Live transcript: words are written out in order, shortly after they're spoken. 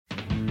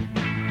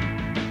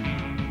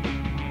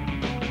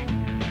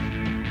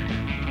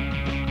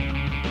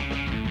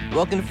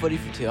Welcome to Footy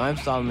for Two. I'm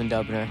Solomon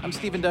Dubner. I'm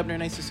Stephen Dubner.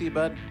 Nice to see you,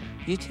 bud.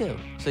 You too.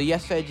 So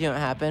yesterday, do you know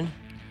what happened?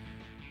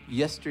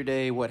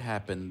 Yesterday, what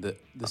happened?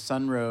 The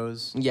sun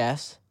rose.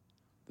 Yes.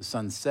 The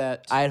sun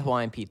set. I had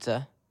Hawaiian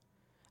pizza.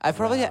 I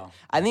think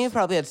I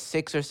probably had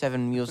 6 or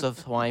 7 meals of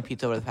Hawaiian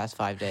pizza over the past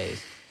 5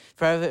 days.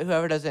 For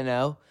whoever doesn't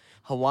know,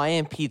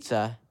 Hawaiian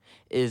pizza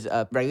is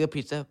a regular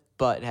pizza,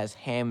 but it has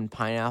ham and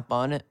pineapple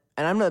on it.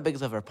 And I'm not the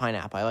biggest lover of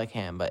pineapple. I like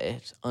ham, but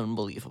it's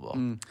unbelievable.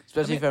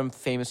 Especially from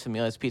famous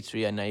Familia's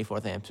Pizzeria in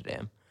 94th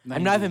Amsterdam.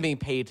 I'm not even being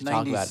paid to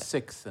talk about it.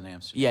 96th in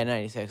Amsterdam. Yeah,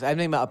 96. I'm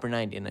thinking about upper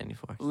 90 and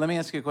 94. Let me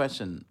ask you a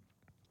question.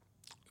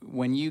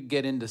 When you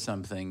get into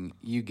something,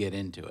 you get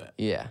into it.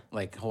 Yeah.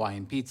 Like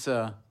Hawaiian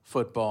pizza,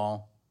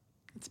 football.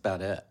 That's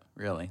about it,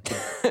 really.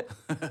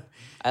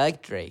 I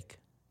like Drake.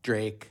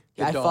 Drake,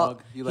 the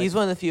dog. He's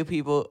one of the few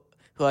people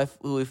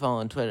who we follow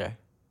on Twitter.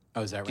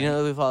 Oh, is that right? Do you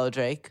know that we follow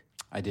Drake?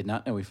 I did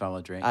not know we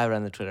follow Drake. I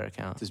run the Twitter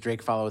account. Does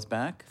Drake follow us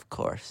back? Of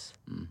course.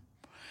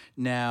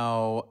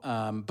 Now,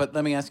 but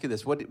let me ask you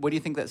this. What do you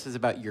think that says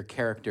about your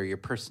character, your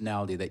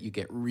personality, that you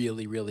get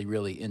really, really,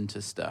 really into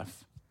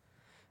stuff?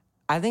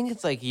 I think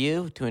it's like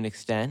you to an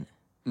extent.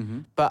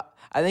 But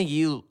I think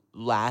you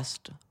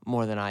last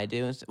more than I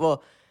do.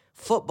 Well,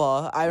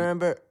 football, I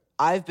remember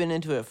I've been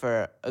into it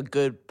for a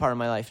good part of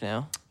my life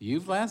now.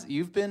 You've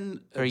been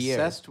For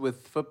obsessed years.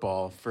 with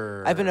football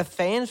for... I've been a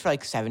fan for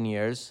like 7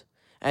 years.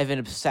 I've been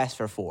obsessed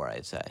for 4,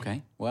 I'd say.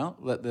 Okay, well,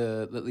 let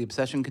the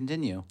obsession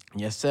continue.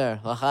 Yes, sir.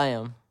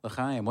 L'chaim.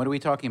 L'chaim, what are we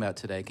talking about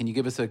today? Can you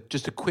give us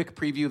just a quick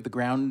preview of the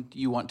ground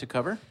you want to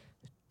cover?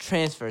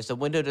 Transfers. The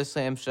window just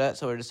slammed shut,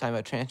 so we're just talking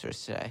about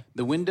transfers today.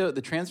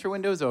 The transfer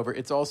window is over.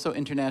 It's also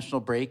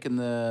international break in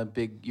the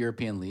big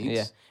European leagues.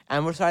 Yeah.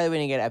 And we're sorry that we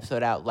didn't get an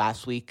episode out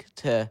last week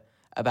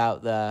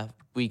about the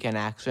weekend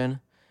action,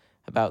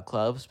 about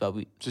clubs, but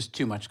we... Just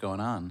too much going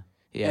on.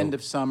 Yeah. End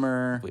of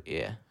summer.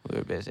 We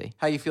were busy.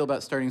 How you feel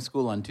about starting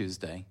school on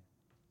Tuesday?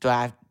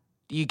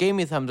 You gave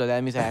me a thumbs up.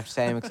 That means I have to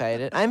say I'm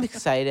excited. I'm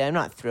excited. I'm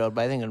not thrilled,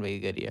 but I think it'll be a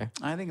good year.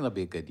 I think it'll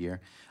be a good year.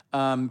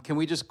 Can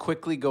we just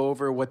quickly go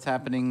over what's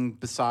happening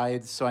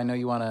besides, so I know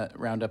you want to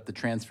round up the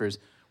transfers,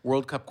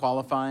 World Cup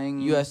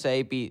qualifying?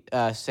 USA beat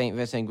St.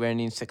 Vincent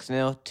Grenadines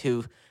 6-0.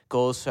 2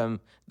 goals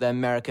from the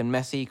American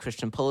Messi,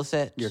 Christian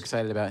Pulisic. You're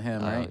excited about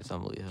him, right? It's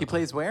unbelievable. He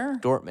plays where?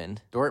 Dortmund.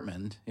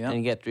 Yeah. And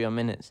he get 3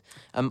 minutes.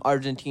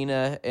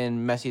 Argentina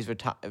and Messi's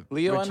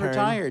Leo return.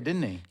 unretired,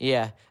 didn't he?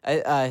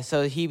 Yeah.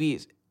 So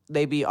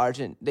they beat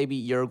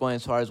Uruguay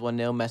and Suarez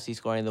 1-0. Messi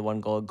scoring the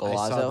 1 goal. Golazo.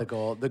 I saw the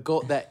goal. The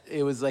goal that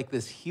it was like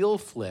this heel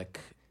flick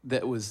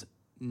that was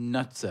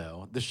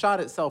nutso. The shot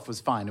itself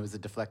was fine. It was a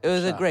deflected shot. It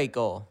was a great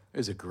goal. It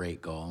was a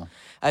great goal.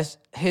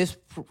 His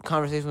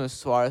conversation with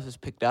Suarez was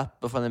picked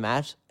up before the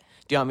match.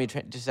 Do you want me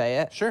to say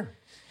it? Sure.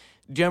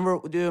 Do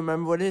you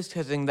remember what it is?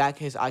 Because in that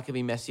case, I could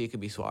be Messi, it could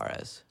be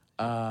Suarez.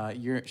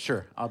 You're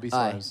sure. I'll be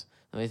Suarez.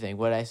 Let me think.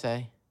 What did I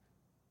say?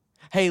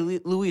 Hey,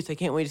 Luis, I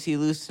can't wait to see you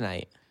lose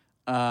tonight.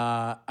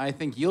 I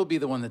think you'll be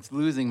the one that's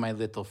losing, my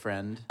little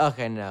friend.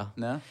 Okay, no.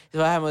 No? So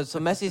what happened was,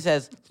 Messi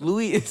says,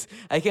 Luis,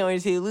 I can't wait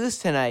to see you lose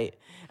tonight.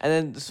 And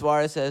then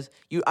Suarez says,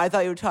 I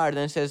thought you were tired. And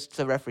then says to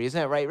the referee, isn't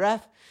that right,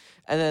 ref?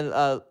 And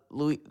then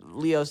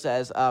Leo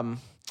says,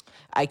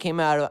 I came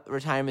out of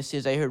retirement as soon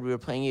as I heard we were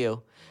playing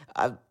you.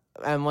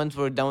 And once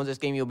we're done with this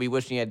game, you'll be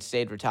wishing you had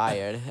stayed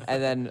retired.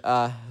 And then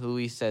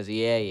Luis says,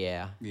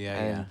 yeah.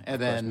 And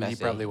then he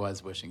probably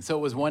was wishing. So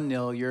it was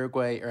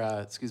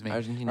 1-0,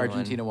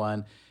 Argentina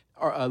won.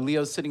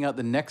 Leo's sitting out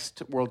the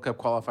next World Cup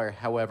qualifier,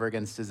 however,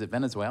 against, is it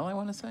Venezuela, I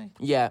want to say?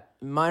 Yeah,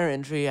 minor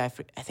injury. I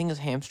think his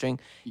hamstring.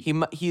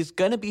 He's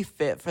going to be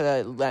fit for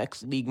the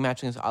next league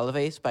match against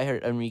Alaves, but I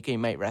heard Enrique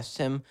might rest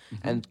him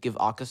and give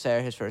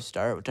Alcacer his first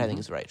start, which I think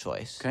is the right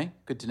choice. Okay,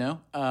 good to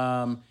know.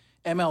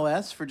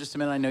 MLS, for just a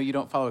minute, I know you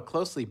don't follow it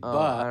closely, but...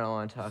 I don't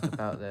want to talk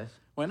about this.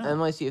 Why not?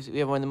 NYCFC, we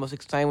have one of the most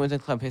exciting wins in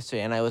club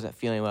history, and I wasn't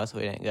feeling well, so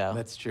we didn't go.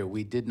 That's true.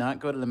 We did not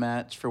go to the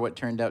match for what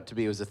turned out to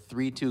be, it was a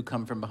 3-2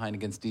 come from behind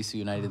against DC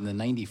United. In the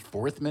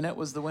 94th minute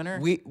was the winner.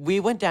 We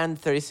went down to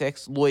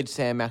 36. Lloyd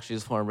Sam actually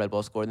was former Red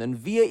Bull scored. And then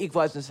Villa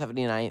equalized in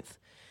the 79th.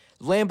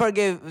 Lampard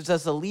gave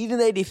us a lead in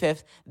the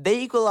 85th. They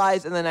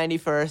equalized in the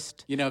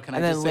 91st. You know, can I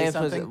just say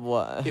something?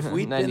 What? If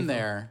we'd been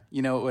there,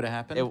 you know what would have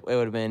happened? It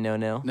would have been a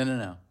 0-0.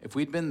 No. If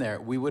we'd been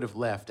there, we would have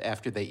left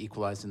after they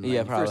equalized in the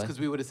 91st, because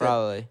we would have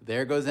said,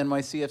 there goes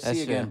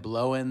NYCFC again,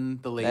 blowing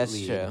the late lead.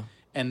 That's true.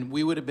 And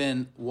we would have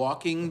been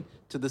walking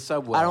to the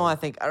subway. I don't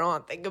want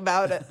to think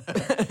about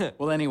it.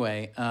 Well,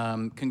 anyway,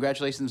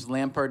 congratulations.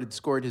 Lampard had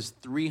scored his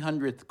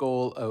 300th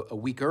goal a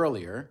week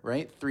earlier,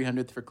 right?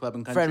 300th for club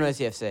and country. For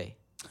NYCFC.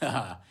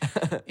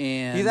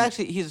 And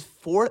he's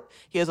fourth.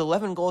 He has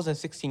 11 goals in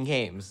 16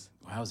 games.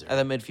 Wowzer. As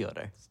a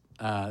midfielder.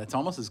 That's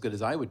almost as good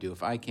as I would do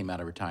if I came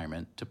out of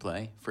retirement to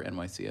play for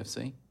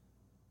NYCFC.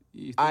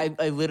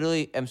 I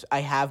literally am. I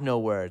have no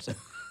words.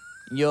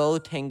 Yo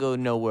tengo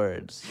no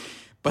words.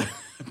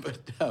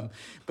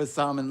 But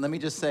Salman, let me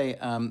just say,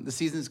 the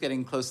season's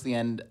getting close to the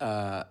end.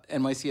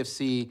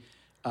 NYCFC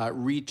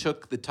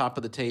retook the top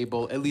of the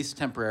table, at least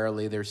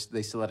temporarily.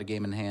 They still had a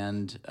game in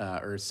hand,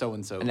 or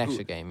so-and-so. An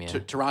extra game, yeah.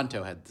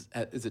 Toronto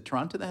is it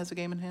Toronto that has a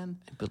game in hand?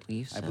 I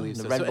believe so. I believe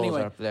the so. Red So Bulls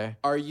anyway, are up there.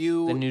 Are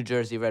you... The New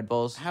Jersey Red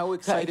Bulls. How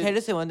excited... Can I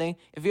just say one thing?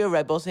 If you're a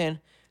Red Bulls fan,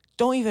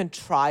 don't even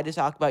try to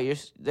talk about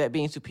that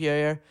being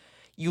superior.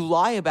 You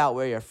lie about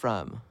where you're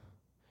from.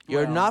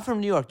 You're not from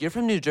New York. You're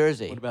from New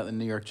Jersey. What about the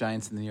New York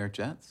Giants and the New York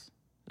Jets?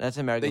 That's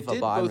American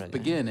football. They did both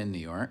begin in New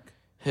York.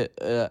 Who?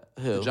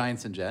 The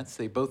Giants and Jets.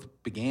 They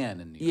both began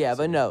in New York. Yeah,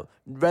 but no.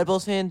 Red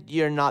Bulls fan,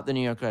 you're not the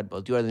New York Red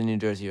Bulls. You are the New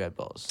Jersey Red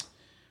Bulls.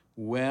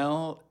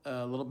 Well,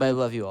 a little bit. But I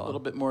love you all. A little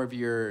bit more of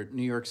your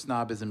New York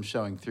snobism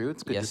showing through.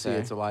 It's good to see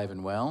it's alive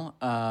and well.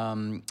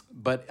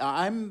 But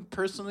I'm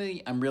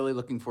really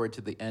looking forward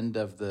to the end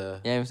of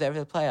the... Yeah, I'm excited for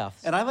the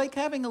playoffs. And I like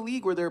having a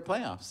league where there are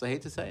playoffs. I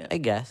hate to say it. I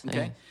guess.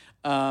 Okay.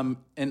 Yeah.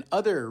 And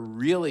other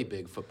really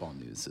big football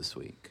news this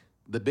week.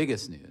 The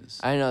biggest news.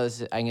 I know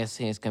this. I guess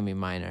it's going to be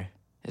minor.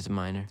 It's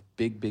minor.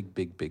 Big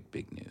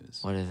news.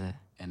 What is it?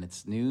 And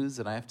it's news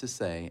that I have to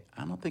say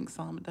I don't think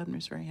Solomon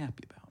Dubner's very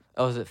happy about.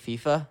 Oh, is it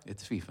FIFA?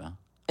 It's FIFA.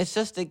 It's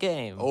just a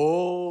game.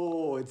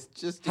 Oh, it's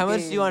just a game. How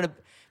much do you want to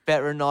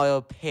bet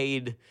Ronaldo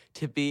paid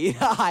to be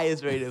the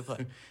highest rated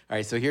player? All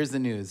right, so here's the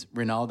news.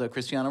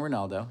 Cristiano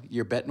Ronaldo,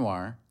 your bet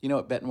noir. You know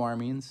what bet noir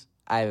means?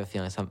 I have a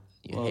feeling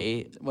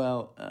hate.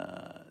 Well,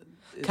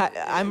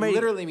 I'm ready. It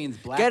literally means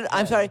black.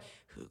 I'm sorry.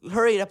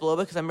 Hurry it up a little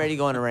bit because I'm ready to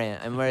go on a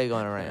rant. Right.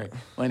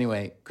 Well,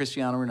 anyway,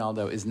 Cristiano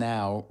Ronaldo is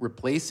now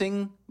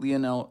replacing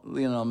Lionel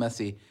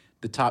Messi,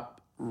 the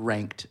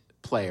top-ranked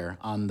player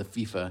on the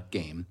FIFA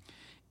game.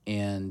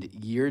 And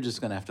you're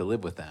just going to have to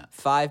live with that.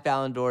 5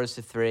 Ballon d'Ors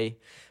to 3.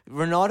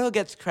 Ronaldo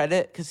gets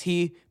credit because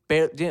he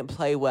didn't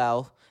play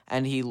well,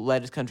 and he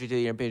led his country to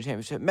the European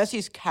Championship.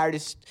 Messi's carried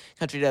his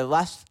country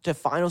to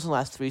finals in the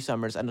last 3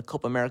 summers and the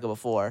Copa America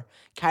before.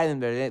 Carried them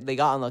there. They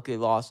got unlucky,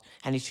 lost,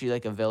 and he's treated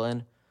like a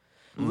villain.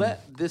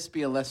 Let this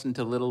be a lesson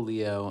to little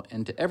Leo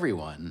and to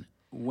everyone.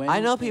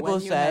 I know people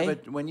say...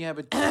 when you have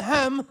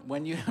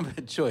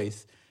a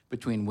choice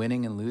between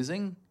winning and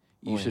losing,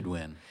 you should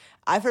win.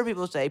 I've heard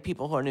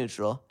people who are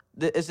neutral.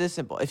 It's this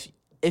simple.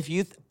 If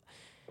you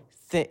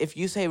say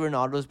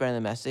Ronaldo's better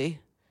than Messi,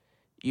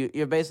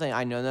 you're basically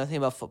I know nothing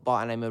about football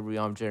and I'm a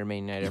Real Madrid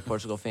United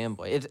Portugal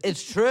fanboy.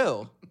 It's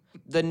true.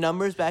 The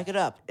numbers back it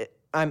up.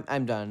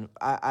 I'm done.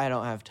 I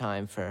don't have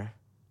time for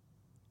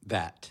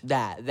that.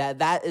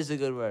 That is a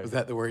good word. Was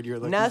that the word you were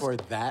looking for?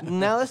 That.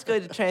 Now let's go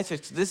to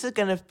transfers. This is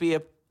going to be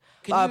a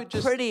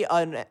pretty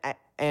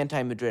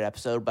anti-Madrid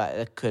episode, but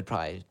it could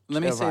probably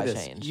Let me say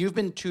this. change. You've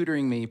been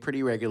tutoring me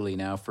pretty regularly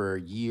now for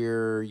a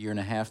year and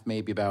a half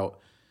maybe about,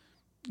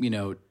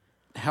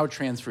 how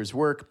transfers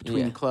work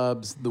between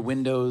clubs, the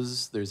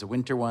windows. There's a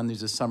winter one,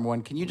 there's a summer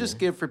one. Can you just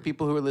give for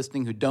people who are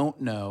listening who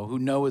don't know, who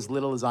know as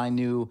little as I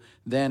knew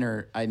then,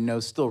 or I know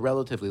still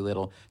relatively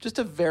little, just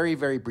a very,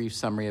 very brief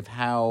summary of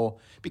how,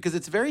 because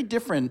it's very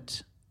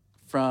different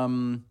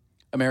from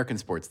American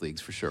sports leagues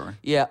for sure.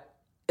 Yeah.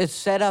 It's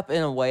set up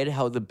in a way to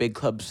help the big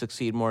clubs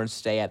succeed more and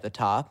stay at the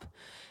top.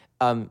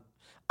 I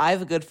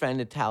have a good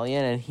friend,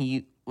 Italian, and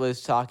he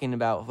was talking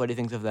about what he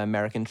thinks of the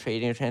American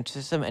trading or transfer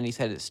system, and he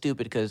said it's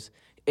stupid because,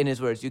 in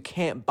his words, you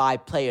can't buy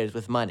players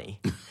with money,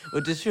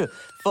 which is true.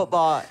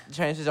 Football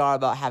transfers are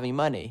about having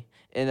money.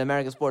 In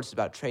American sports, it's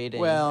about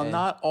trading. Well,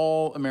 not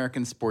all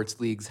American sports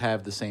leagues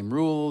have the same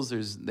rules.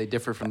 They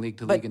differ from league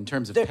to league in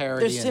terms of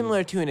parity. They're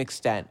similar to an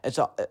extent.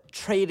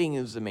 Trading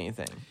is the main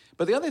thing.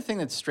 But the other thing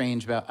that's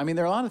strange about,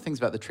 there are a lot of things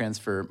about the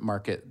transfer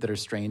market that are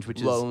strange, which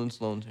is... Loans.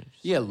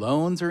 Yeah,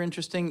 loans are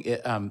interesting.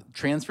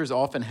 Transfers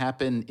often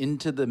happen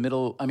into the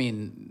middle.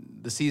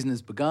 The season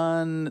has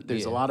begun.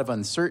 There's a lot of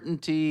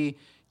uncertainty.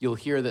 You'll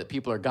hear that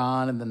people are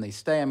gone and then they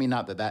stay.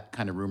 Not that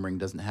kind of rumoring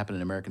doesn't happen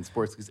in American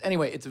sports. Because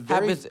anyway, it's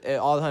happens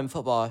all the time in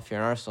football if you're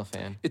an Arsenal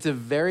fan. It's a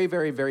very,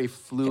 very, very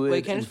fluid.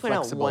 Wait, can I just point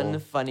flexible... out one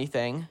funny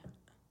thing?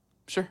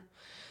 Sure.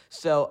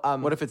 So,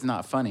 what if it's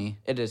not funny?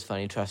 It is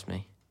funny, trust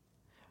me.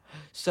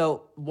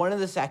 So one of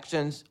the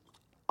sections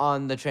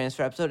on the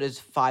transfer episode is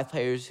 5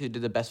 players who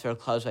did the best for their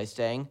clubs by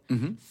staying.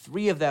 Mm-hmm.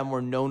 3 of them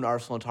were known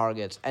Arsenal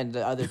targets, and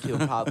the other 2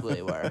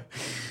 probably were.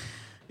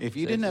 If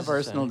you didn't have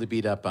Arsenal to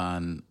beat up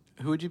on,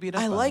 who would you beat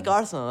up on? I like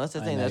Arsenal. That's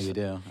the thing. I know you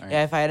do. Right.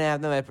 Yeah, if I didn't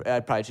have them,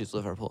 I'd probably choose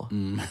Liverpool.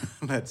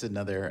 That's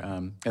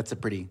another. That's a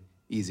pretty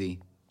easy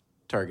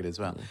target as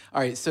well.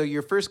 All right, so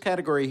your first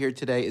category here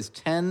today is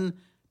 10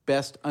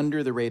 best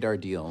under-the-radar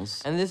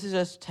deals. And this is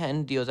just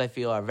 10 deals I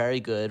feel are very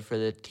good for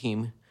the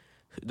team.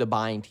 The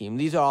buying team.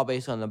 These are all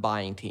based on the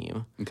buying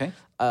team. Okay.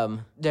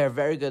 They're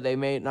very good. They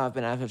may not have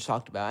been as much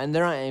talked about, and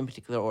they're not in any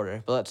particular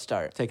order. But let's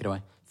start. Take it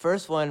away.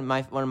 First one,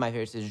 one of my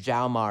favorites is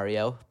João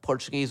Mario,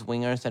 Portuguese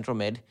winger and central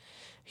mid.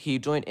 He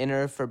joined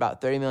Inter for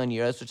about 30 million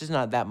euros, which is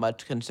not that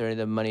much considering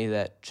the money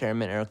that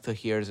Chairman Eric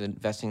Tahir is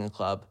investing in the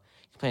club.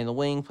 He's playing the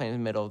wing, playing in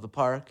the middle of the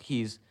park.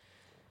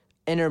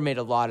 Inter made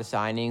a lot of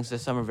signings.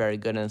 This summer, very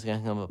good, and it's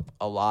going to come up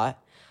a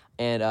lot.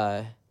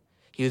 And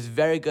he was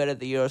very good at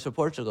the Euros for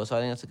Portugal, so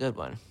I think that's a good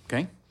one.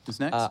 Okay. Who's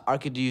next?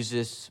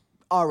 Archiduzis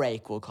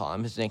Arek, we'll call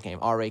him, his nickname,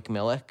 Arek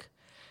Milik.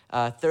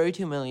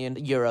 €32 million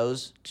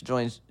to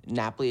join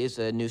Napoli as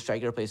a new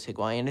striker to replace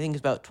Higuain. I think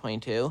it's about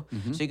 22.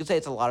 So you could say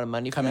it's a lot of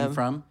money for them. Coming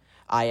from?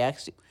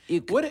 Ajax.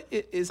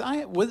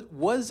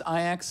 Was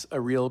Ajax a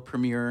real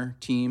premier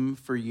team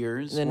for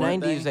years? In the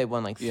 90s, they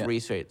won like 3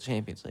 straight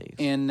Champions Leagues.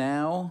 And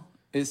now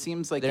it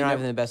seems like they're not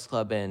even the best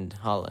club in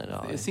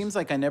Holland. It seems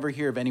like I never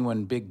hear of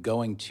anyone big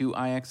going to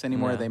Ajax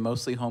anymore. No. Are they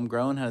mostly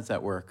homegrown? How does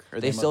that work?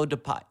 They sold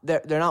Depay.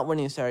 They're not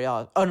winning Serie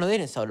A. Oh no, they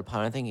didn't sell Depay.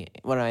 I think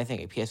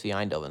PSV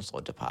Eindhoven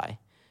sold Depay.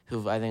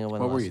 Who I think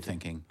What were you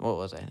thinking? What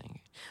was I thinking?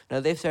 No,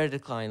 they've started to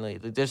decline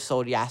lately. They just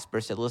sold Jasper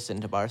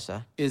Citizen to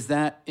Barca. Is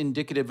that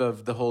indicative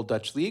of the whole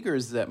Dutch league, or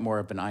is that more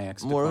of an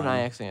Ajax? More of an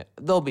Ajax thing.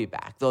 They'll be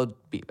back.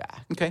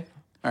 Okay,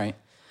 all right.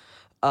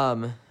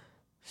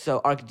 So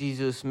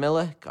Arkadiusz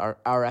Milik,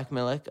 Arek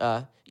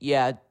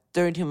Milik,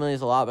 32 million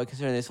is a lot, but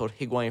considering they sold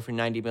Higuain for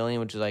 90 million,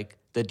 which is like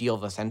the deal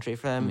of the century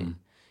for them,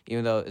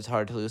 even though it's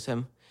hard to lose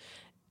him.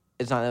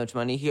 It's not that much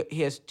money.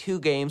 He has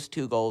 2 games,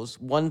 2 goals,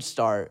 1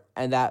 start,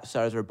 and that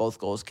start is where both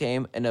goals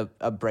came, and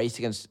a brace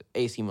against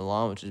AC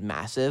Milan, which is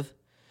massive.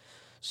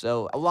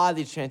 So a lot of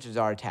these transfers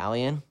are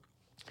Italian.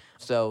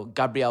 So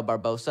Gabriel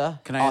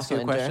Barbosa. Can I ask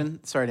you a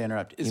question? Sorry to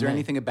interrupt. Is there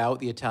anything about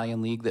the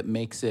Italian league that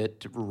makes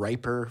it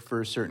riper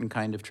for a certain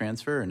kind of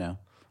transfer, or no?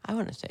 I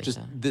wouldn't say Just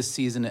so. this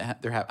season,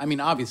 I mean,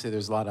 obviously,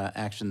 there's a lot of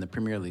action in the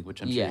Premier League,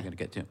 which I'm sure you're going to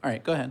get to. All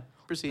right, go ahead.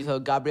 Proceed. So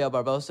Gabriel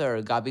Barbosa,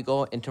 or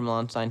Gabigol, Inter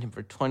Milan signed him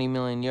for 20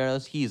 million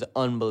euros. He's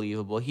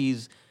unbelievable.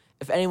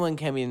 If anyone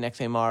can be the next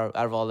Neymar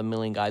out of all the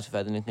million guys who've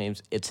had the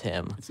nicknames, it's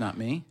him. It's not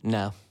me?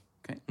 No.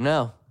 Okay.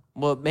 No.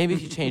 Well, maybe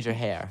if you change your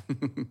hair.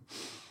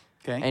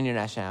 Okay. And your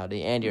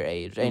nationality, and your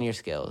age, and your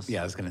skills. Yeah,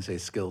 I was going to say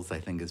skills,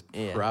 I think, is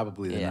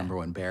probably the number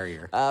one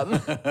barrier.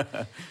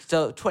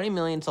 So 20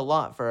 million is a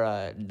lot for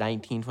a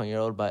 19,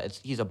 20-year-old, but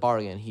he's a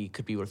bargain. He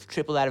could be worth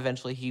triple that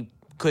eventually. He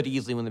could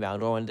easily win the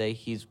Ballon d'Or one day.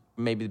 He's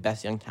maybe the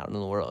best young talent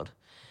in the world.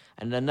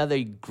 And another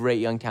great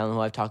young talent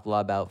who I've talked a lot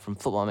about from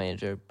Football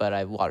Manager, but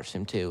I've watched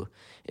him too,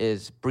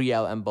 is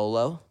Brielle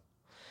Embolo.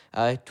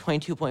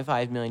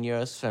 22.5 million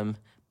euros from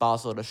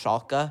Basel to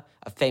Schalke,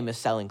 a famous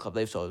selling club.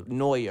 They've sold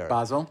Neuer.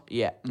 Basel?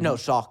 Yeah. No,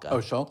 Schalke. Oh,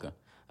 Schalke.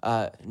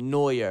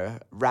 Neuer,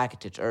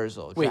 Rakitic,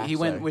 Ozil. Wait, Draxler. he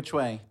went which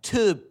way?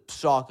 To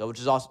Schalke, which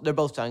is also, they're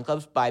both selling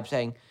clubs, but I'm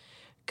saying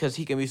because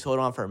he can be sold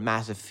on for a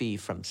massive fee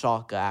from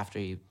Schalke after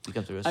he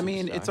becomes a real superstar. I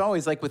mean, it's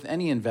always like with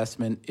any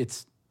investment,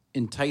 it's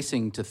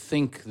enticing to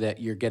think that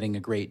you're getting a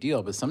great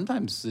deal, but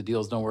sometimes the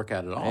deals don't work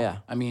out at all. Yeah.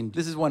 I mean,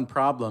 this is one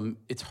problem.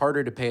 It's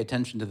harder to pay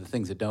attention to the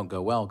things that don't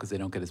go well because they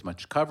don't get as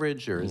much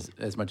coverage or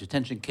as much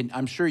attention.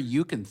 I'm sure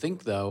you can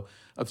think, though,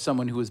 of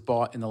someone who was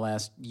bought in the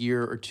last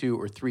year or 2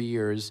 or 3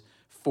 years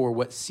for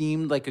what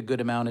seemed like a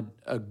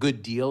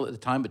good deal at the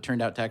time, but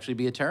turned out to actually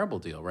be a terrible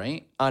deal,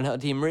 right? Angel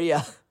Di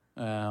Maria.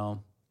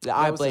 Well,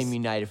 I blame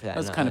United for that.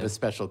 That's kind of a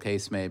special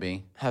case,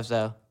 maybe. How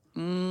so?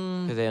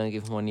 Because they only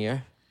give him 1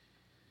 year?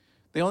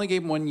 They only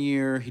gave him 1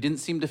 year. He didn't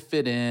seem to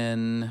fit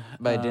in.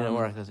 But it didn't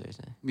work, that's what you're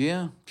saying.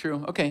 Yeah,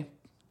 true. Okay.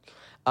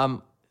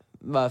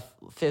 My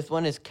fifth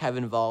one is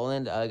Kevin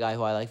Volland, a guy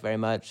who I like very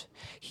much.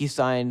 He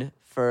signed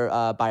for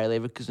Bayer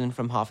Leverkusen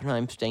from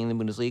Hoffenheim, staying in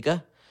the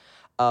Bundesliga.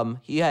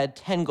 He had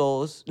 10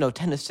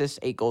 assists,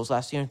 8 goals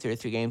last year in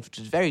 33 games, which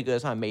is very good.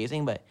 It's not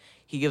amazing, but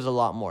he gives a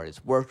lot more.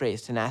 His work rate,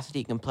 his tenacity,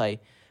 he can play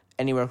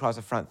anywhere across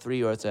the front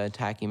three, or it's an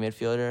attacking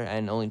midfielder,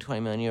 and only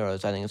 20 million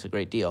euros. I think it's a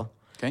great deal.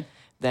 Okay.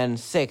 Then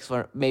 6,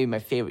 maybe my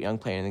favorite young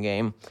player in the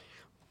game,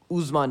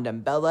 Ousmane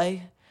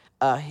Dembele.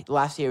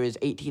 Last year he was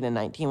 18 and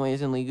 19 when he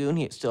was in Ligue 1.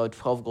 He still had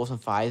 12 goals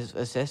and 5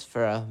 assists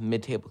for a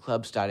mid-table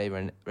club, Stade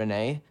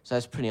Rennais. So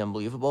that's pretty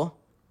unbelievable.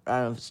 I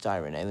don't know if it's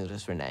Stade Rennais, I think it's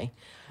just Rennais.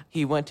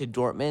 He went to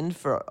Dortmund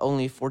for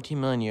only 14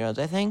 million euros,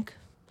 I think.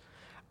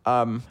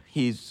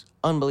 He's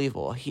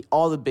unbelievable.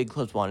 All the big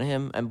clubs wanted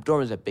him, and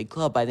Dortmund's a big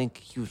club. I think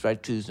he was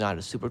right to choose not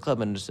a super club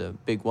and just a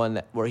big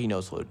one where he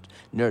knows what to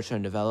nurture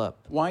and develop.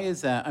 Why is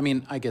that? I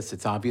mean, I guess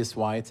it's obvious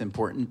why it's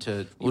important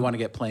you want to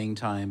get playing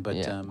time, but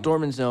yeah.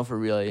 Dortmund's known for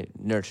really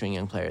nurturing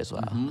young players as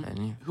well. Mm-hmm.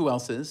 And who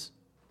else is?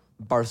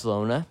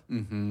 Barcelona.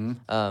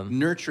 Mm-hmm.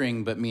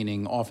 Nurturing, but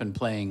meaning often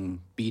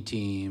playing B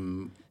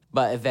team.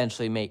 But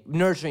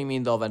nurturing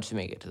means they'll eventually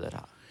make it to the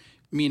top.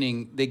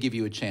 Meaning they give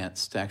you a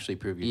chance to actually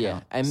prove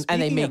your talent.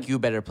 And they make you a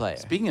better player.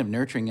 Speaking of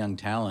nurturing young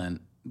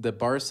talent, the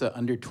Barca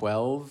under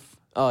 12.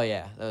 Oh,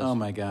 yeah. Oh,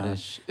 my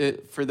gosh.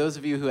 For those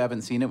of you who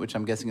haven't seen it, which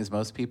I'm guessing is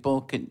most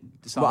people,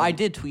 I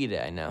did tweet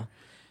it, I know.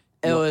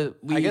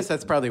 I guess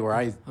that's probably where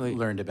I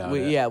learned about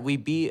it. Yeah, we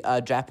beat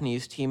a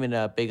Japanese team in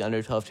a big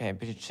under 12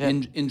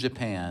 championship. In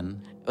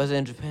Japan. Was it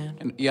in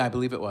Japan? Yeah, I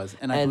believe it was.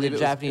 And I believe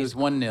it was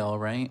 1-0,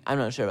 right? I'm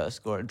not sure about the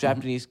score.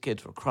 Japanese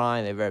kids were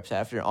crying. They were very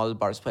upset after all the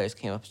Barca players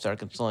came up and started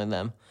consoling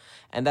them.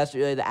 And that's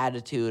really the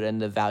attitude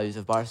and the values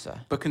of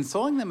Barca. But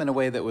consoling them in a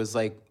way that was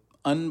like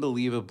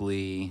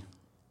unbelievably,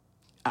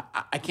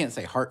 I can't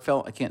say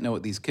heartfelt. I can't know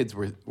what these kids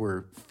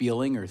were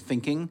feeling or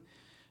thinking.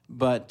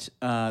 But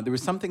there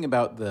was something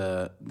about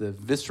the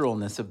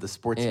visceralness of the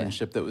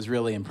sportsmanship that was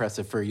really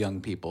impressive for young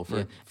people.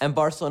 And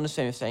Barcelona's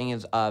famous saying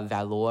is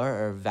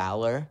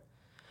valor,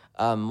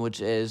 which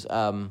is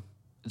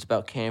it's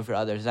about caring for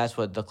others. That's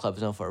what the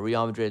club's known for.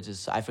 Real Madrid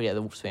is, I forget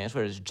the Spanish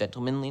word, is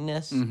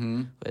gentlemanliness,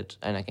 which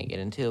and I can't get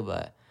into,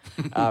 but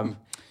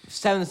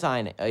seventh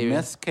signing.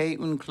 Més que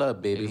un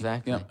club, baby.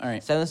 Exactly. Yeah, all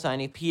right. Seventh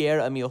signing,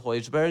 Pierre-Emile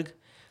Højbjerg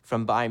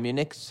from Bayern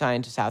Munich,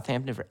 signed to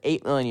Southampton for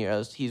 €8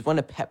 million. He's one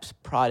of Pep's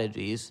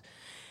prodigies.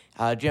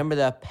 Do you remember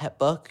the Pep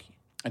book?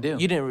 I do.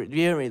 You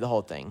didn't read the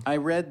whole thing. I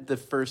read the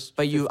first.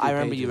 But I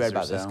remember pages you read or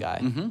about so. this guy.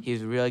 Mm-hmm.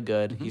 He's really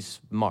good. He's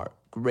smart.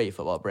 Great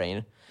football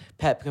brain.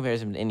 Pep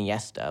compares him to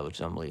Iniesta, which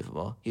is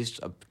unbelievable. He's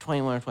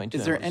 21 or 22.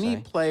 Is there any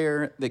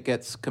player that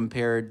gets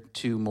compared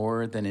to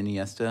more than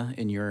Iniesta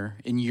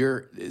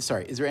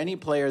is there any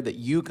player that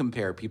you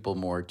compare people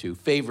more to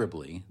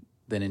favorably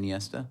than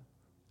Iniesta?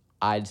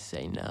 I'd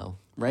say no.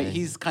 Right?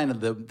 He's kind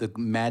of the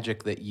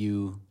magic that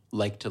you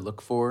like to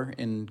look for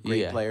in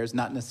great players,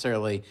 not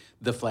necessarily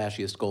the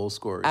flashiest goal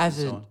scorers and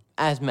so on.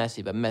 As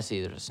Messi, but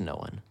Messi, there's no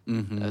one.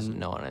 There's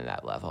no one in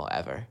that level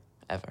ever.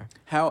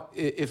 How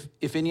if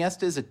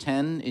Iniesta is a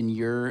 10 in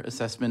your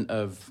assessment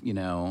of,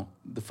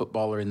 the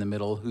footballer in the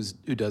middle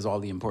who does all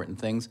the important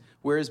things,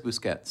 where is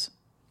Busquets?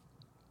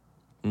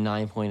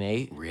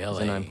 9.8.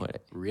 Really? 9.8.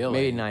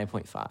 Really? Maybe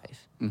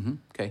 9.5.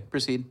 Okay,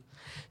 proceed.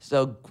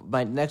 So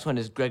my next one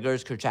is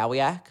Grzegorz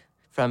Krychowiak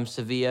from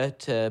Sevilla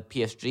to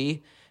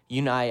PSG.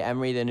 Unai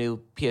Emery, the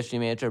new PSG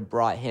manager,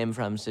 brought him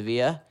from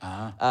Sevilla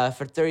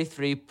for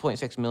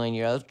 €33.6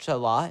 million, which is a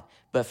lot,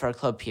 but for a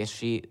club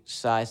PSG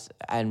size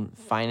and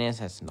finance,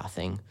 that's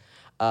nothing.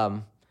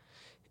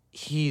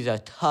 He's a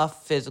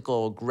tough,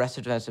 physical,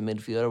 aggressive defensive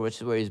midfielder, which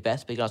is where he's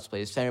best, but he can also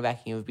play center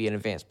back. He would be an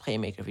advanced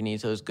playmaker if he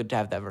needs, so it's good to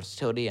have that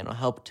versatility, and it'll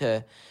help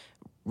to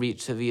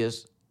reach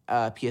Sevilla's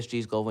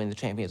PSG's goal win the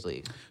Champions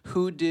League.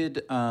 Who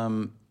did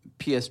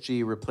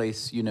PSG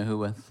replace you-know-who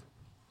with?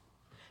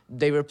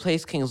 They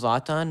replaced King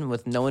Zlatan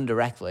with no one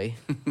directly.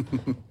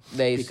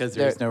 Because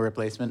there's no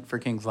replacement for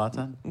King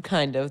Zlatan?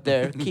 Kind of.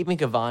 They're keeping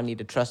Cavani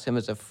to trust him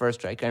as a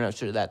first striker. I'm not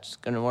sure that's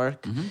going to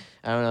work.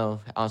 I don't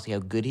know, honestly, how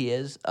good he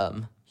is.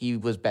 He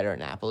was better at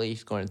Napoli. He's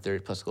scoring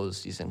 30-plus goals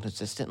this season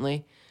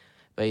consistently.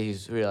 But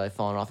he's really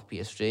fallen off at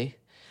PSG.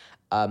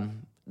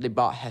 They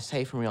bought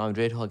Hesse from Real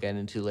Madrid, who I'll get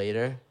into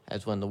later,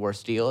 as one of the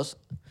worst deals.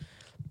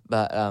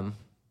 But,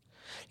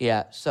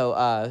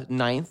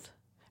 ninth.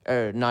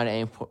 Or not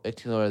any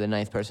particular, the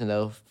ninth person,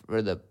 though,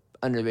 for the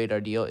under-the-radar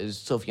deal is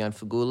Sofiane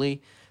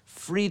Feghouli.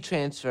 Free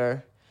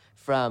transfer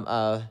from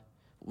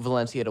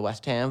Valencia to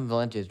West Ham.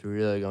 Valencia is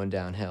really going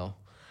downhill.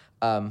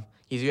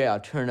 He's a great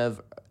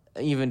alternative,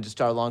 even to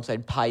start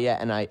alongside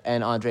Payet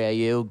and Andre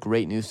Ayew.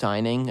 Great new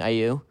signing,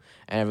 Ayew,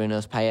 and everyone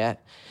knows Payet.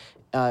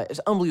 It's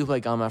unbelievable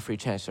he got him a free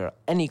transfer.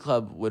 Any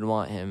club would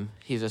want him.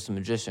 He's just a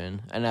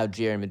magician, an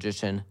Algerian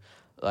magician.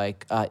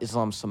 Like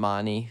Islam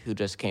Samani, who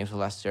just came to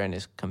Leicester and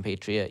is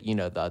compatriot,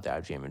 the other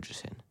Algerian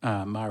magician.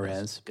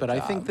 Mahrez. But job.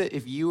 I think that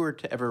if you were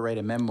to ever write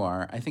a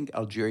memoir, I think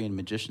Algerian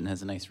magician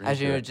has a nice ring.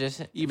 Algerian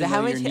magician? Even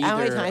how many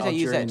times I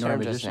use that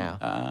term just now?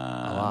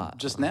 A lot.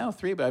 Just now,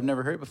 3, but I've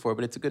never heard it before,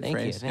 but it's a good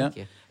phrase. Thank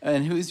you.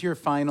 And who's your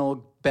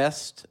final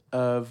best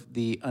of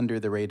the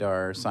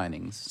under-the-radar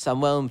signings?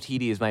 Samuel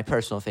Umtiti is my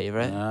personal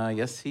favorite.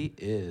 Yes, he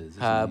is.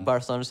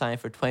 Barcelona signed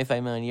for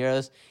 €25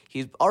 million.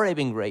 He's already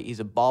been great.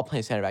 He's a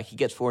ball-playing center back. He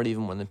gets forward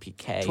even more than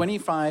PK.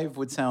 25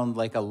 would sound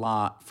like a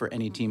lot for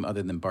any team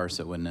other than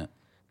Barca, wouldn't it?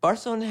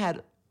 Barcelona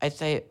had, I'd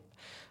say,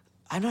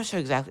 I'm not sure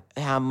exactly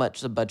how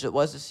much the budget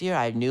was this year.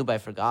 I knew, but I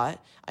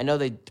forgot. I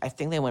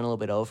think they went a little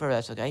bit over.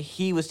 That's okay.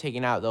 He was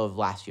taken out, though, of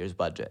last year's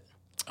budget.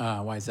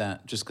 Why is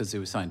that? Just because it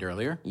was signed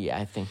earlier? Yeah,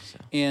 I think so.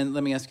 And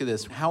let me ask you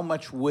this. How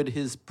much would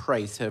his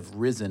price have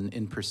risen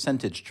in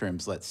percentage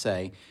terms, let's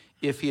say,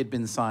 if he had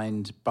been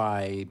signed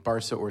by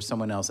Barca or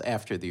someone else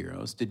after the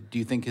Euros? Do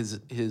you think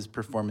his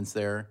performance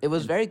there? It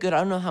was very good. I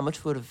don't know how much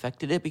it would have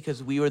affected it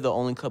because we were the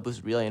only club who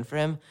was really in for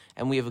him,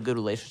 and we have a good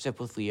relationship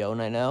with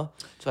Lyon, I know.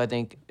 So I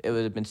think it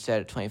would have been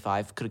set at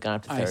 25, could have gone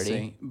up to 30. I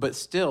see. But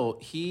still,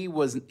 he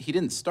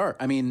didn't start.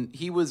 I mean,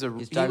 he was a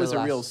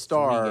real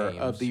star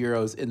of the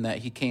Euros in that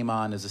he came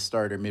on as a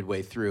starter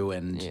midway through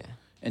and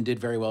did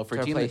very well for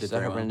a team that did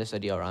very well.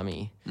 Adil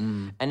Rami.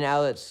 And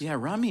now it's... Yeah,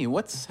 Rami,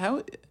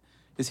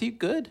 is he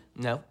good?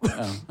 No.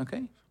 Oh,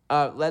 okay.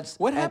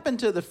 What happened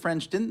to the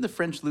French? Didn't the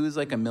French lose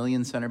like 1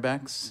 million center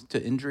backs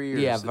to injury?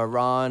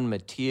 Varane,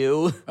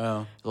 Mathieu,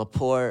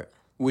 Laporte.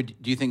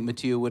 Do you think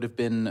Mathieu would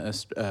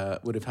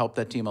have helped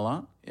that team a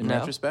lot in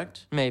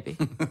retrospect? Maybe.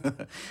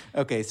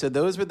 Okay, so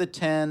those were the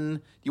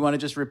 10. You want to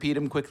just repeat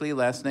them quickly?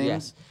 Last names?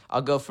 Yes.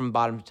 I'll go from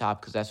bottom to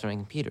top because that's where my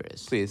computer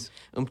is. Please.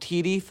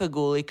 Umtiti,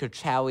 Feghouli,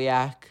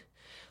 Krychowiak,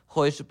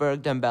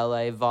 Højbjerg,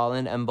 Dembele,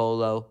 Volland,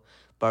 Embolo,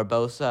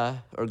 Barbosa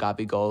or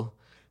Gabigol,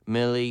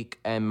 Milik,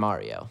 and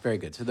Mario. Very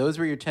good. So those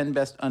were your 10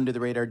 best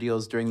under-the-radar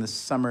deals during the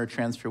summer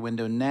transfer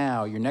window.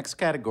 Now, your next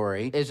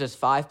category is just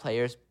 5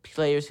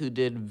 players who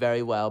did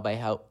very well by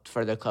help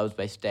for their clubs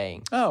by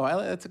staying. Oh,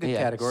 that's a good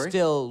category.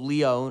 Still,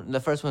 Lyon. The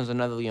first one is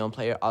another Lyon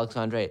player,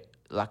 Alexandre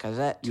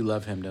Lacazette. You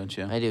love him, don't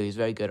you? I do. He's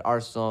very good.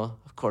 Arsenal,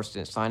 of course,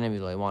 didn't sign him. We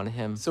really wanted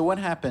him. So what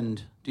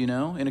happened, do you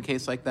know, in a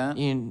case like that?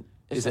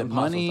 Is it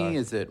money?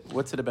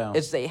 What's it about?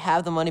 They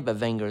have the money, but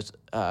Wenger's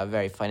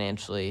very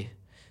financially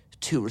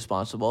too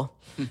responsible.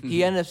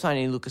 He ended up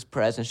signing Lucas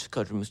Perez and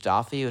Shkodran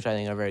Mustafi, which I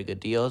think are very good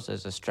deals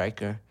as a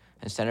striker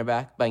and center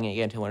back, but I'm going to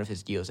get into one of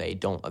his deals I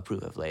don't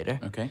approve of later.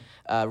 Okay.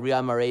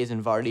 Riyad Mahrez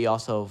and Vardy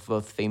also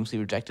both famously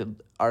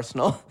rejected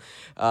Arsenal.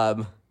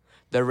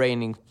 The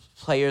reigning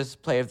Player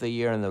of the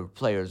Year and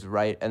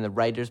the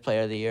Writers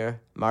Player of the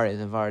Year,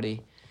 Mahrez and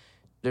Vardy.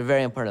 They're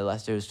very important to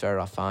Leicester, who started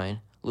off fine.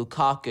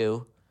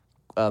 Lukaku,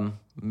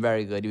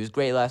 very good. He was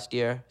great last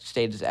year,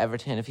 stayed as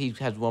Everton. If he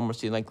has one more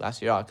season like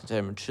last year, I'll consider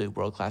him a truly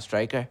world-class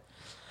striker.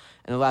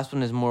 And the last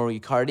one is Mauro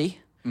Icardi,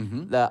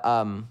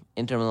 the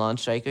Inter Milan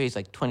striker. He's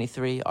like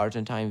 23,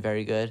 Argentine,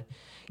 very good.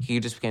 He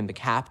just became the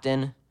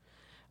captain,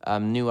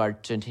 new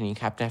Argentinian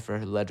captain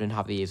for legend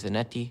Javier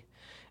Zanetti.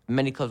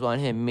 Many clubs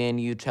want him, Man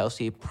U,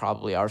 Chelsea,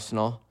 probably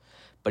Arsenal,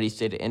 but he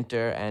stayed at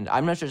Inter, and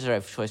I'm not sure it's the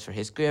right choice for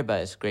his career,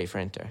 but it's great for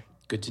Inter.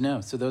 Good to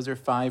know. So those are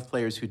 5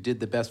 players who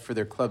did the best for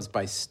their clubs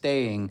by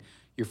staying.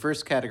 Your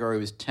first category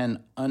was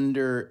 10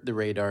 under the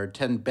radar,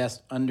 10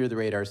 best under the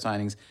radar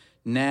signings.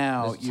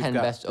 Now you've 10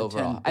 got best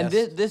overall. 10 and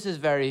this is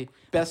very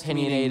best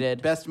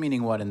opinionated. Best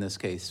meaning what in this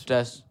case?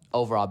 Just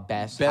overall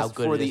best. Best how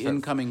good for it is the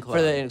incoming club.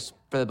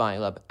 For the buying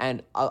club.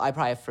 And I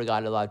probably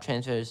forgot a lot of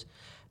transfers.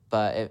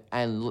 But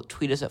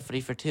tweet us at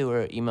footy42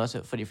 or email us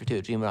at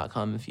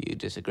footy42@gmail.com if you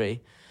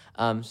disagree.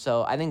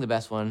 So I think the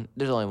best one,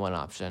 there's only one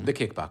option. The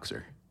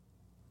kickboxer.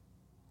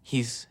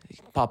 He's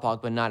Paul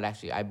Pogba, not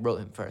actually. I wrote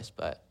him first,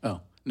 but...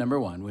 Oh, number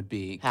 1 would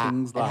be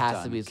King Zlatan. It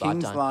has to be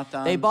Zlatan. King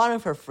Zlatan. They bought him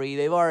for free.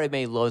 They've already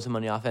made loads of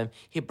money off him.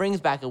 He brings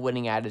back a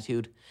winning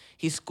attitude.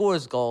 He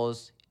scores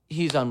goals.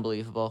 He's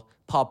unbelievable.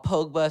 Paul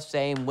Pogba,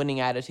 same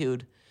winning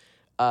attitude.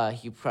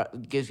 He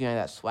gives you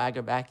that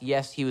swagger back.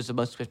 Yes, he was the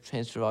most swift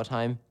transfer of all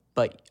time,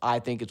 but I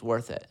think it's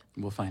worth it.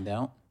 We'll find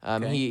out.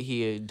 Okay.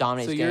 He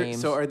dominates games.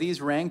 So are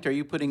these ranked? Are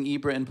you putting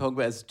Ibra and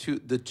Pogba as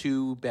the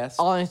two best?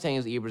 All I'm saying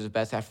is Ibra's the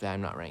best. After that,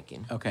 I'm not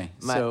ranking. Okay.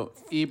 So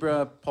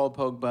Ibra, Paul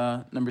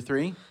Pogba, number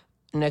 3?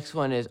 Next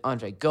one is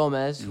Andre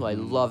Gomez, who I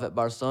love at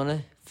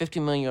Barcelona.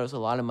 50 million euros, a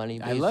lot of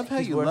money. I love how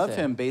you love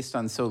him based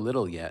on so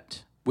little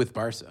yet with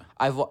Barca.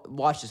 I've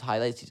watched his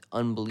highlights. He's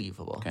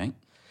unbelievable. Okay.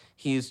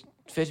 He's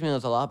 50 million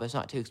is a lot, but it's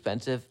not too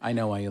expensive. I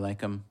know why you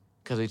like him.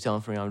 Because we sell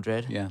him for Real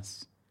Madrid?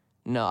 Yes.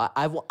 No,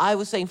 I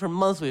was saying for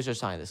months we should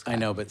sign this guy. I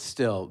know, but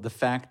still, the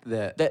fact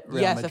that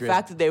Real yes, Madrid... the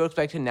fact that they were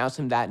expecting to announce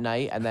him that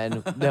night, and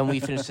then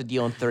we finished the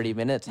deal in 30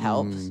 minutes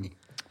helps.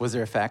 Was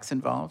there a fax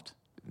involved?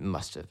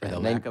 Must have been. Or the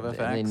lack of a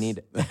fax? They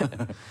need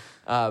it.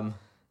 Yeah,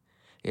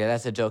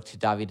 that's a joke to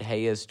David De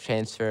Gea's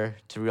transfer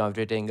to Real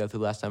Madrid didn't go through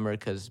last summer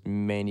because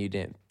Man U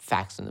didn't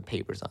fax in the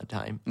papers on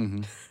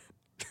time.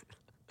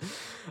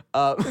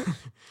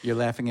 You're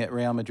laughing at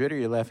Real Madrid, or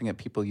you're laughing at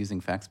people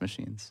using fax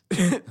machines?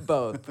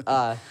 Both.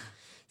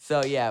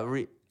 So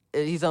yeah,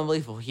 he's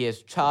unbelievable. He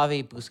has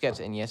Xavi, Busquets,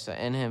 and Iniesta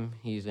in him.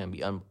 He's gonna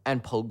be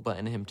and Pogba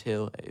in him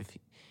too. If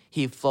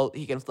he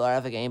can float out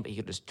of the game, but he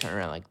could just turn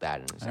around like that.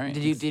 And right.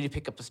 Did you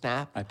pick up the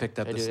snap? I picked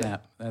up the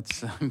snap.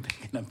 I'm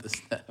picking up the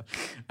snap.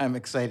 I'm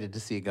excited to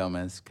see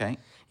Gomez. Okay.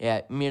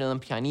 Yeah,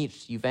 Miralem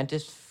Pjanic,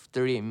 Juventus,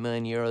 38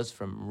 million euros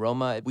from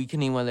Roma,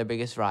 weakening one of their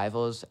biggest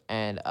rivals,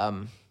 and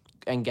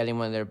getting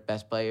one of their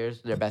best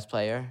players, their best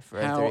player for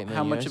 38 million.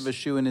 How much of a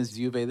shoe-in is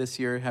Juve this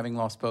year, having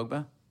lost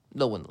Pogba?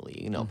 They'll win the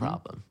league, no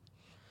problem.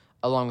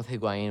 Along with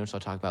Higuain, which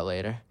I'll talk about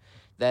later.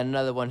 Then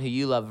another one who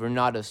you love,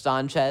 Renato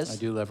Sanchez. I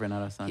do love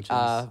Renato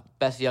Sanchez.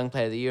 Best young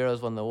player of the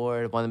Euros, won the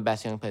award. One of the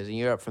best young players in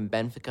Europe, from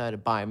Benfica to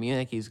Bayern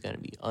Munich. He's going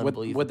to be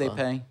unbelievable. What'd they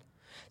pay?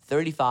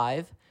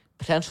 35.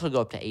 Potential to go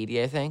up to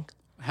 80, I think.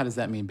 How does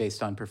that mean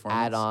based on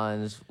performance?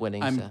 Add-ons,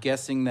 winning. I'm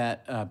guessing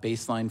that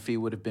baseline fee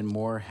would have been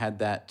more had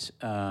that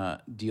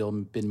deal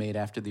been made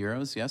after the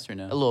Euros, yes or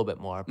no? A little bit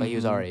more, but he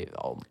was already...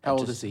 How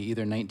old is he?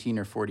 Either 19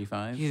 or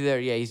 45? He's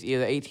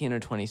either 18 or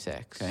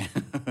 26. Okay.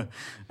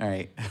 All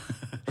right.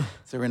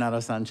 So Renato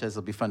Sanchez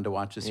will be fun to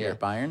watch this year at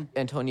Bayern.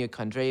 Antonio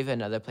Candreva,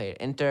 another player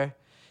at Inter.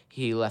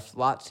 He left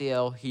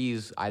Lazio.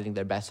 He's, I think,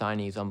 their best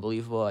signing. He's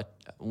unbelievable. A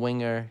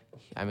winger.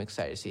 I'm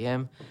excited to see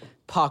him.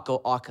 Paco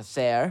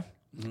Alcacer,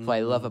 who I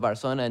love at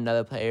Barcelona.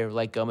 Another player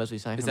like Gomez we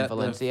signed from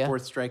Valencia. Is that the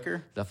fourth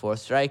striker? The fourth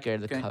striker,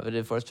 the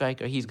coveted fourth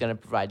striker. He's going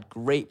to provide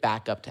great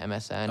backup to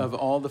MSN. Of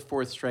all the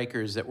fourth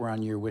strikers that were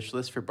on your wish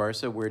list for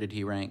Barca, where did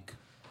he rank?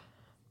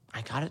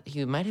 I got it.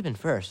 He might have been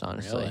first,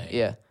 honestly. Really?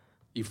 Yeah.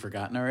 You've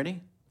forgotten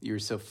already? You were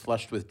so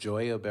flushed with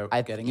joy about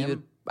getting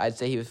him? I'd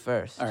say he was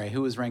first. All right.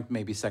 Who was ranked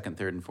maybe second,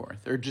 third, and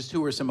fourth? Or just who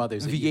were some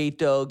others?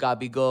 Vieto,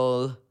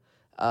 Gabigol,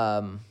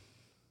 and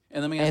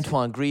let me ask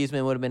Antoine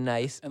Griezmann would have been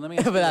nice. And let me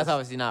but that's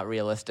obviously not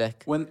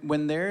realistic.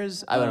 When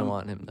there's I wouldn't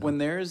want him, though. When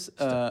there's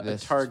a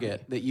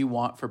target that you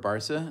want for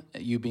Barca,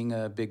 you being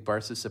a big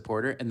Barca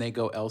supporter, and they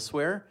go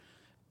elsewhere,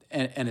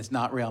 and it's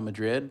not Real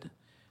Madrid,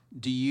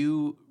 do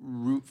you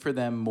root for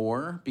them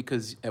more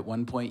because at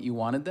one point you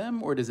wanted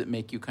them, or does it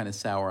make you kind of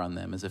sour on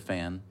them as a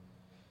fan?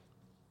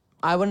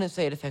 I wouldn't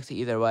say it affects it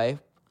either way.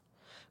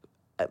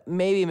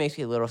 Maybe it makes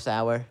me a little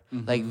sour,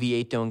 like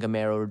Vieto and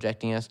Gamero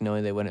rejecting us,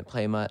 knowing they wouldn't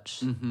play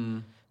much.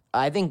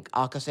 I think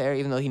Alcacer,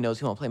 even though he knows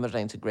he won't play much, I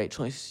think it's a great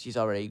choice. He's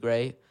already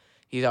great.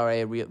 He's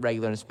already a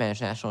regular in the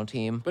Spanish national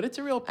team. But it's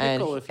a real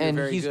pickle if you're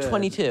very good. And he's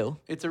 22.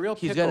 It's a real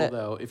pickle,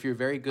 though, if you're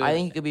very good. I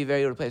think he could be a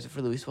very good replacement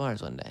for Luis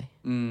Suarez one day.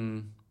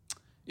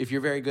 If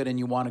you're very good and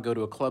you want to go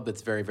to a club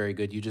that's very, very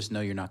good, you just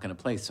know you're not going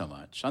to play so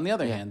much. On the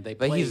other hand, they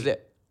play.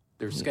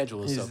 Their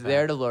schedule is so He's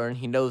there to learn.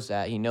 He knows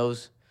that. He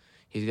knows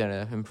he's going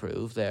to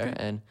improve there. Okay.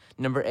 And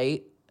number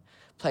 8,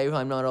 player who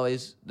I'm not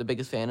always the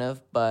biggest fan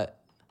of, but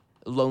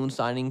loan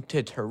signing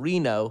to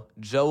Torino,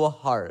 Joe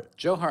Hart.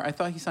 Joe Hart, I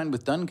thought he signed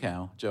with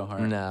Dunkau, Joe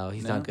Hart. No,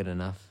 he's not good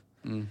enough.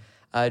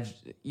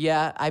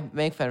 I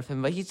make fun of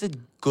him, but he's a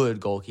good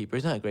goalkeeper.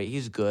 He's not great.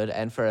 He's good.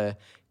 And for a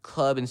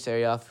club in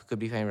Serie A who could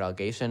be fighting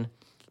relegation,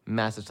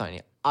 massive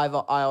signing. I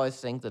always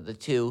think that the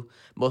 2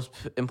 most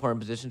important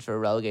positions for a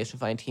relegation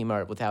fighting team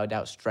are, without a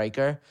doubt,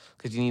 striker,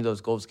 because you need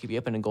those goals to keep you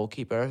up, and a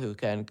goalkeeper who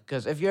can.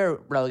 Because if you're a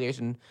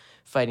relegation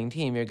fighting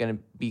team, you're going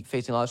to be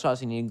facing a lot of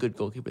shots, and you need a good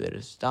goalkeeper there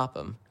to stop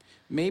them.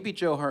 Maybe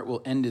Joe Hart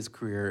will end his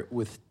career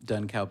with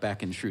Dunkau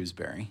back in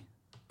Shrewsbury,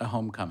 a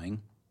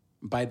homecoming.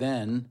 By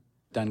then,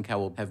 Dunkau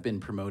will have been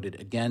promoted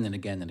again and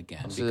again and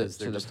again because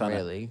they're just on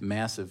a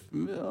massive.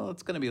 Well,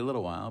 it's going to be a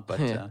little while,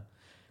 but it'd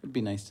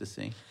be nice to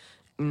see.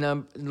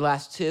 The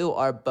last 2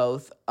 are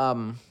both.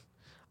 What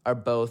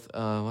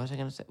was I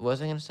going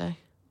to say?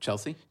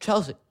 Chelsea.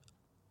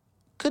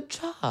 Good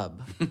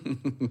job.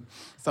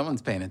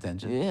 Someone's paying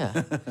attention. Yeah.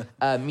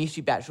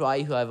 Michy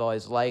Batshuayi, who I've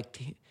always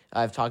liked.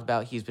 I've talked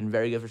about. He's been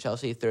very good for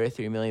Chelsea.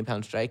 £33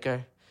 million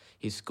striker.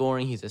 He's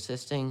scoring. He's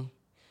assisting.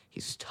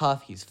 He's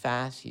tough. He's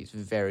fast. He's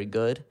very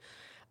good.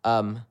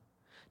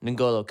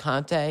 N'Golo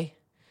Kante.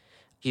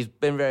 He's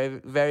been very,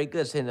 very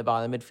good sitting in the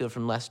bottom of the midfield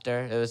from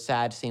Leicester. It was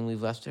sad seeing him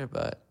leave Leicester,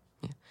 but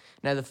yeah.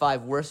 Now the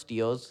 5 worst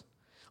deals,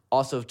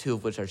 also 2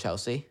 of which are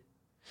Chelsea.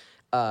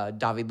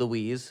 David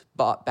Luiz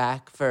bought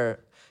back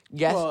for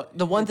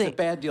the one thing. It's a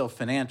bad deal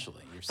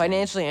financially.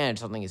 Financially, and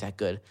I don't think he's that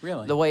good.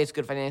 Really? The way it's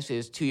good financially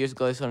is 2 years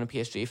ago he sold to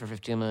PSG for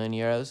 €15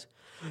 million.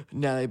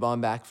 Now they bought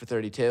him back for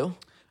 32.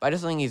 But I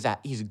just don't think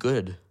he's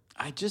good.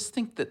 I just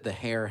think that the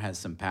hair has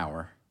some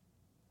power.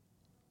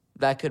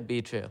 That could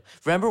be true.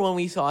 Remember when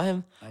we saw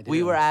him?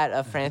 We were at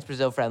a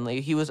France-Brazil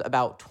friendly. He was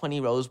about 20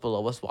 rows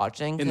below us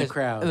watching. In the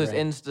crowd, It was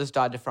in the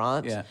Stade de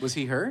France. Yeah. Was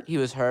he hurt? He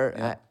was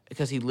hurt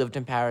because he lived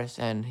in Paris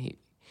and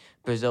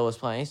Brazil was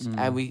playing.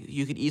 And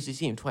you could easily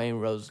see him 20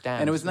 rows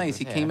down. And it was nice.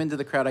 He came into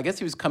the crowd. I guess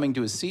he was coming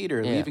to his seat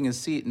or leaving his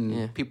seat,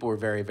 and people were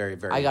very, very,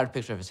 very... I got a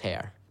picture of his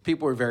hair.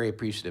 People were very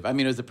appreciative. I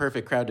mean, it was the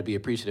perfect crowd to be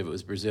appreciative. It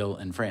was Brazil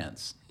and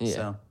France. Yeah.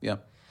 So,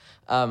 yep.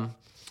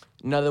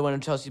 Another one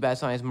of Chelsea's bad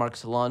signings is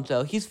Marcos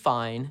Alonso. He's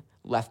fine.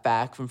 Left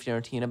back from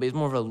Fiorentina, but he's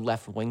more of a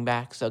left wing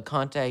back. So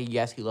Conte,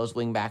 yes, he loves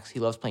wing backs. He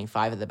loves playing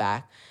 5 at the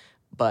back,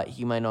 but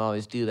he might not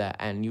always do that,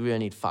 and you really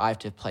need 5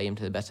 to play him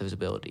to the best of his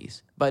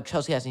abilities. But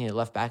Chelsea hasn't needed a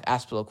left back.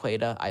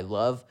 Azpilicueta, I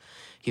love.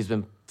 He's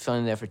been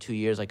filling there for 2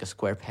 years like a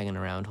square peg in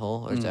a round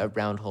hole, or it's a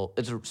round hole.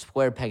 It's a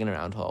square peg in a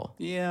round hole.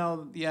 Yeah.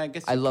 I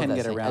guess you can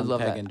get a round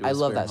peg into a I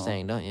love square that hole.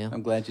 saying, don't you?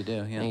 I'm glad you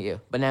do. Yeah. Thank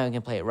you. But now he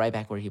can play it right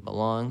back where he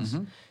belongs.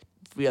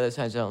 3 other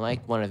sides I don't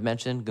like. One I've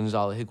mentioned,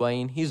 Gonzalo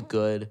Higuain. He's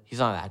good. He's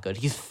not that good.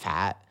 He's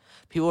fat.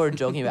 People were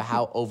joking about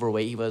how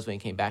overweight he was when he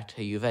came back to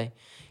Juve.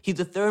 He's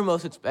the 3rd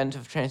most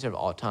expensive transfer of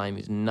all time.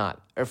 He's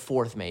not, or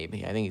 4th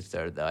maybe. I think he's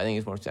 3rd though. I think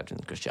he's more expensive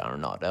than Cristiano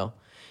Ronaldo,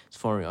 his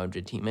former Real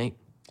Madrid teammate.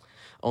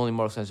 Only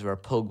more expensive are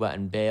Pogba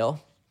and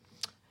Bale.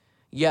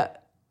 Yeah,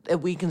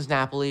 it weakens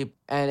Napoli,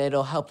 and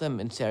it'll help them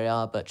in Serie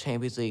A, but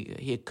Champions League,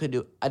 he could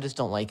do. I just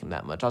don't like him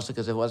that much. Also,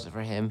 because if it wasn't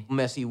for him,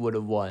 Messi would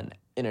have won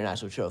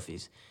international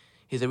trophies.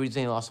 He's the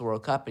reason he lost the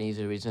World Cup, and he's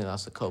the reason he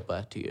lost the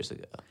Copa 2 years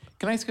ago.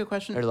 Can I ask you a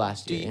question? Or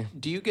last year.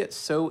 Do you get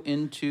so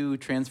into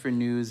transfer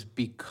news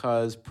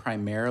because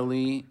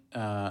primarily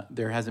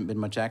there hasn't been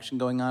much action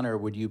going on, or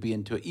would you be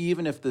into it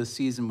even if the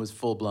season was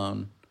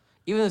full-blown?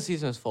 Even if the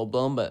season was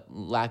full-blown, but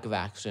lack of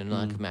action,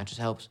 lack of matches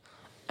helps.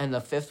 And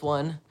the 5th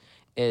one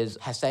is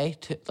Hesse.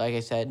 Like I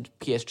said,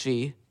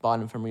 PSG bought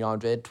him from Real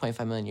Madrid,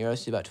 €25 million.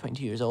 He's about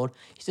 22 years old.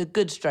 He's a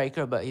good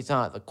striker, but he's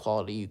not the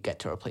quality you get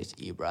to replace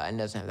Ibra and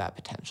doesn't have that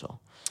potential.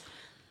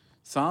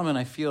 Solomon,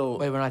 I feel...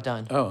 Wait, we're not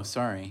done. Oh,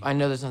 sorry. I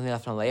know there's nothing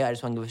left on late. I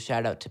just want to give a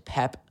shout-out to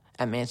Pep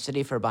at Man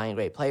City for buying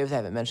great players. I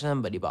haven't mentioned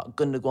them, but he bought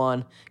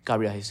Gundogan,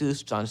 Gabriel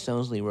Jesus, John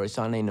Stones, Leroy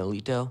Sané,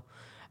 Nolito,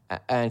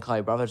 and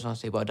Claudio Bravo. I just want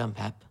to say, well done,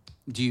 Pep.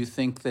 Do you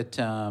think that...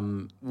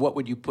 what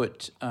would you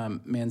put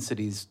Man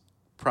City's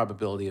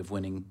probability of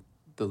winning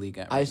the league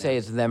at I say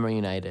it's them or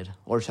United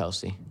or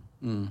Chelsea.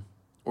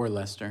 Or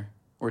Leicester.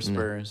 Or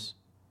Spurs.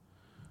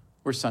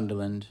 Or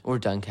Sunderland. Or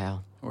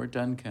Dunkau.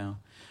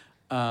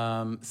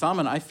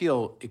 Salman, I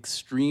feel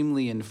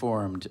extremely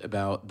informed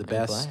about the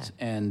best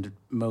and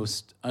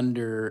most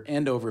under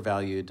and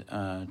overvalued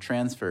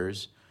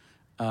transfers.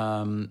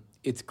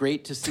 It's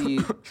great to see.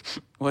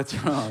 What's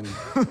wrong?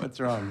 What's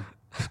wrong?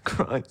 I'm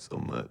crying so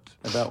much.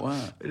 About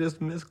what? I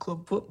just miss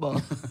club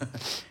football.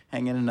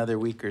 Hang in another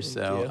week or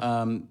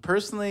so.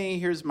 Personally,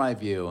 here's my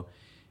view.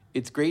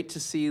 It's great to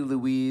see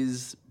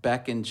Luiz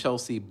back in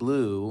Chelsea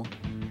blue.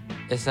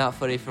 It's not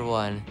footy for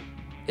one.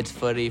 It's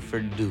footy for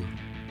deux.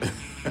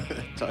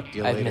 Talk to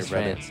you later, I miss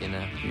brother. France, you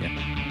know.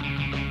 Yeah.